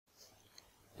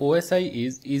OSI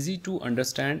is easy to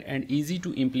understand and easy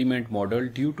to implement model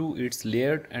due to its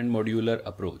layered and modular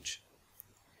approach.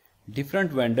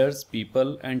 Different vendors,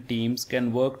 people and teams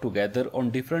can work together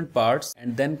on different parts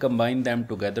and then combine them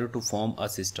together to form a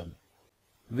system.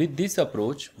 With this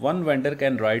approach, one vendor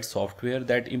can write software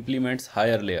that implements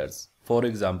higher layers. For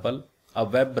example, a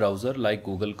web browser like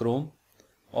Google Chrome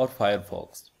or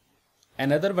Firefox.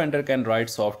 Another vendor can write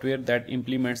software that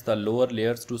implements the lower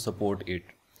layers to support it.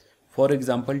 For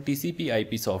example,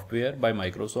 TCP/IP software by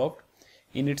Microsoft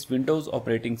in its Windows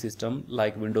operating system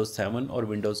like Windows 7 or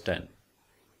Windows 10.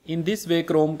 In this way,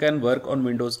 Chrome can work on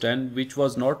Windows 10, which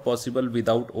was not possible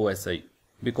without OSI.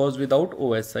 Because without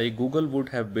OSI, Google would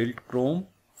have built Chrome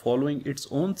following its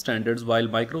own standards, while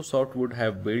Microsoft would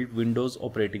have built Windows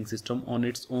operating system on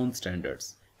its own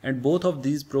standards. And both of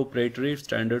these proprietary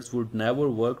standards would never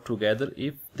work together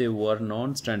if they were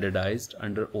non-standardized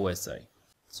under OSI.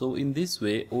 So in this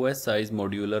way, OSI's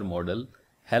modular model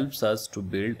helps us to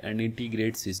build and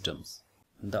integrate systems.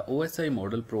 The OSI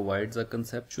model provides a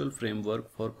conceptual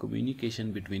framework for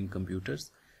communication between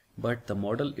computers, but the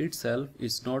model itself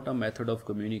is not a method of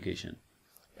communication.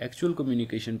 Actual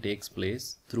communication takes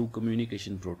place through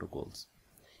communication protocols.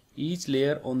 Each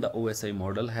layer on the OSI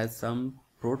model has some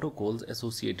protocols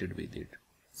associated with it.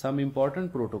 Some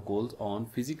important protocols on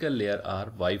physical layer are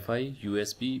Wi-Fi,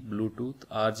 USB, Bluetooth,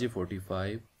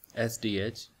 RJ45,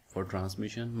 SDH for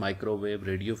transmission, microwave,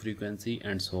 radio frequency,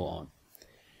 and so on.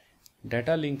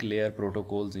 Data link layer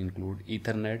protocols include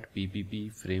Ethernet,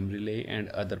 PPP, frame relay, and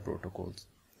other protocols.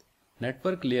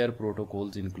 Network layer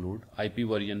protocols include IP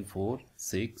version 4,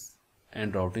 6,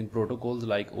 and routing protocols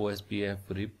like OSPF,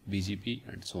 RIP, BGP,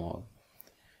 and so on.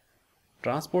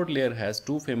 Transport layer has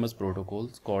two famous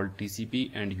protocols called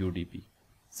TCP and UDP.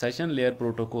 Session layer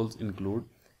protocols include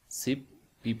SIP,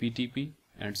 PPTP,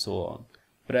 and so on.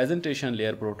 Presentation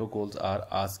layer protocols are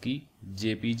ASCII,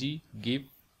 JPG, GIF,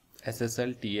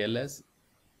 SSL, TLS,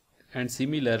 and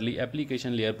similarly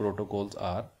application layer protocols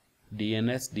are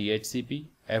DNS, DHCP,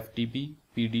 FTP,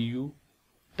 PDU,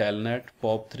 Telnet,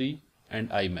 POP3, and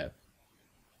IMAP.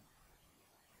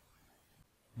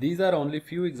 These are only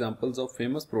few examples of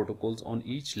famous protocols on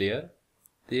each layer.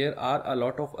 There are a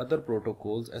lot of other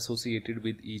protocols associated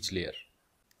with each layer.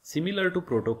 Similar to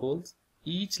protocols,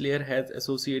 each layer has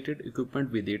associated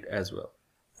equipment with it as well.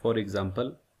 For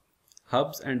example,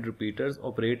 hubs and repeaters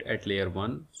operate at layer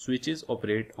 1, switches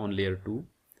operate on layer 2,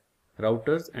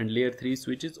 routers and layer 3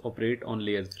 switches operate on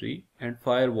layer 3, and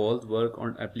firewalls work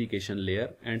on application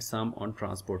layer and some on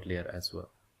transport layer as well.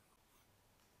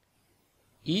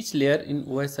 Each layer in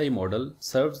OSI model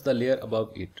serves the layer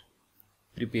above it.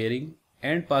 Preparing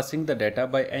and passing the data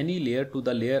by any layer to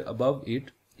the layer above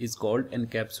it is called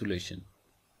encapsulation.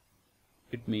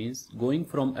 It means going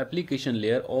from application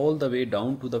layer all the way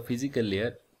down to the physical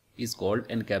layer is called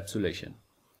encapsulation,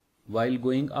 while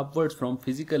going upwards from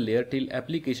physical layer till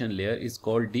application layer is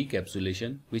called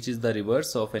decapsulation, which is the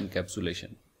reverse of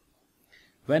encapsulation.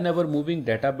 Whenever moving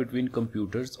data between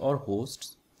computers or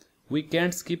hosts, we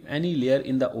can't skip any layer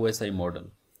in the OSI model.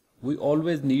 We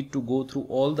always need to go through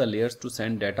all the layers to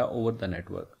send data over the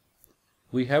network.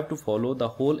 We have to follow the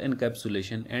whole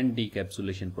encapsulation and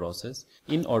decapsulation process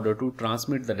in order to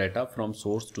transmit the data from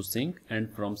source to sink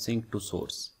and from sink to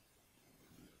source.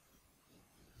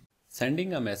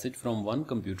 Sending a message from one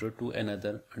computer to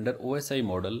another under OSI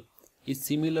model is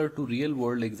similar to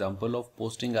real-world example of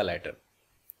posting a letter.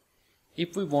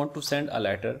 If we want to send a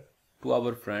letter to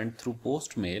our friend through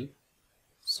post mail,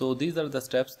 so these are the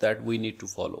steps that we need to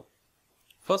follow.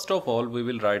 First of all, we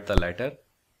will write the letter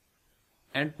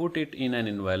and put it in an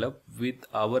envelope with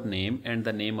our name and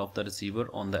the name of the receiver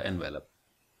on the envelope.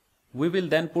 We will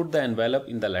then put the envelope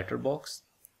in the letter box.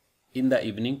 In the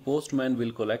evening, postman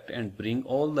will collect and bring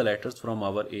all the letters from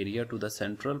our area to the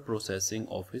central processing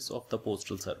office of the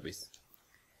postal service.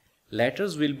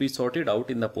 Letters will be sorted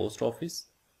out in the post office.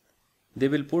 They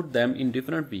will put them in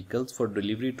different vehicles for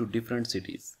delivery to different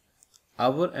cities.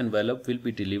 Our envelope will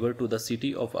be delivered to the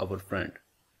city of our friend.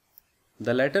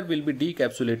 The letter will be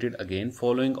decapsulated again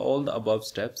following all the above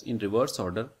steps in reverse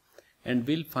order and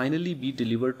will finally be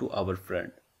delivered to our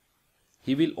friend.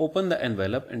 He will open the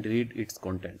envelope and read its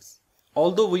contents.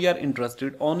 Although we are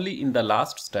interested only in the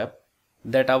last step,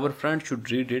 that our friend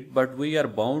should read it, but we are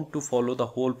bound to follow the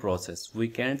whole process. We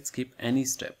can't skip any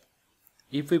step.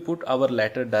 If we put our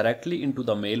letter directly into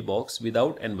the mailbox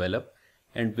without envelope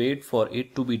and wait for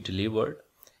it to be delivered,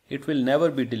 it will never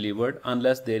be delivered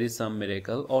unless there is some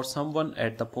miracle or someone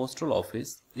at the postal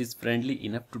office is friendly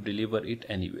enough to deliver it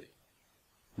anyway.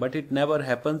 But it never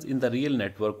happens in the real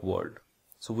network world,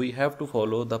 so we have to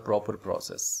follow the proper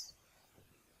process.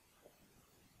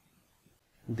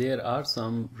 There are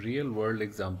some real-world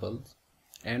examples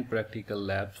and practical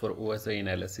labs for OSI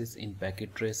analysis in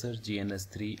Packet Tracer,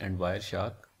 GNS3 and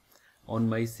Wireshark on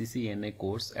my CCNA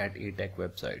course at ATech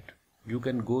website. You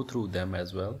can go through them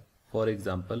as well. For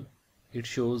example, it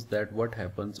shows that what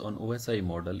happens on OSI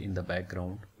model in the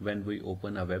background when we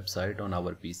open a website on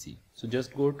our PC. So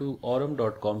just go to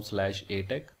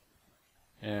aurum.com/atech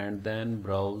and then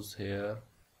browse here.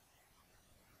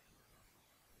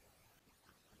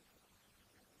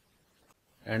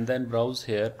 And then browse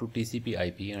here to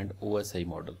TCP/IP and OSI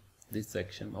model, this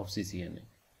section of CCNA.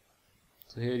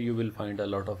 So here you will find a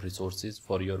lot of resources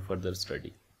for your further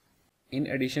study. In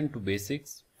addition to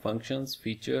basics, functions,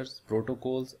 features,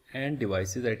 protocols and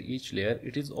devices at each layer,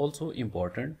 it is also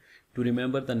important to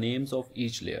remember the names of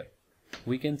each layer.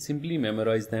 We can simply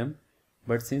memorize them,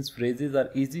 but since phrases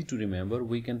are easy to remember,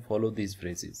 we can follow these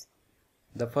phrases.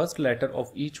 The first letter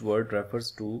of each word refers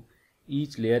to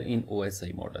each layer in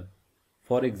OSI model.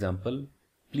 For example,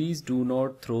 please do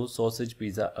not throw sausage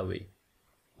pizza away.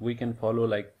 We can follow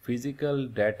like physical,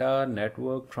 data,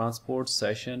 network, transport,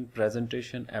 session,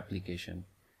 presentation, application.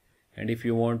 And if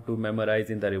you want to memorize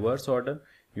in the reverse order,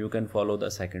 you can follow the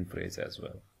second phrase as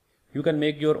well. You can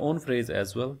make your own phrase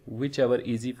as well, whichever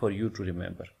easy for you to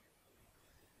remember.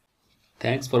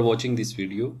 Thanks for watching this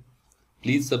video.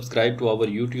 Please subscribe to our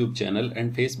YouTube channel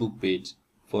and Facebook page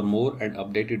for more and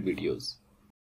updated videos.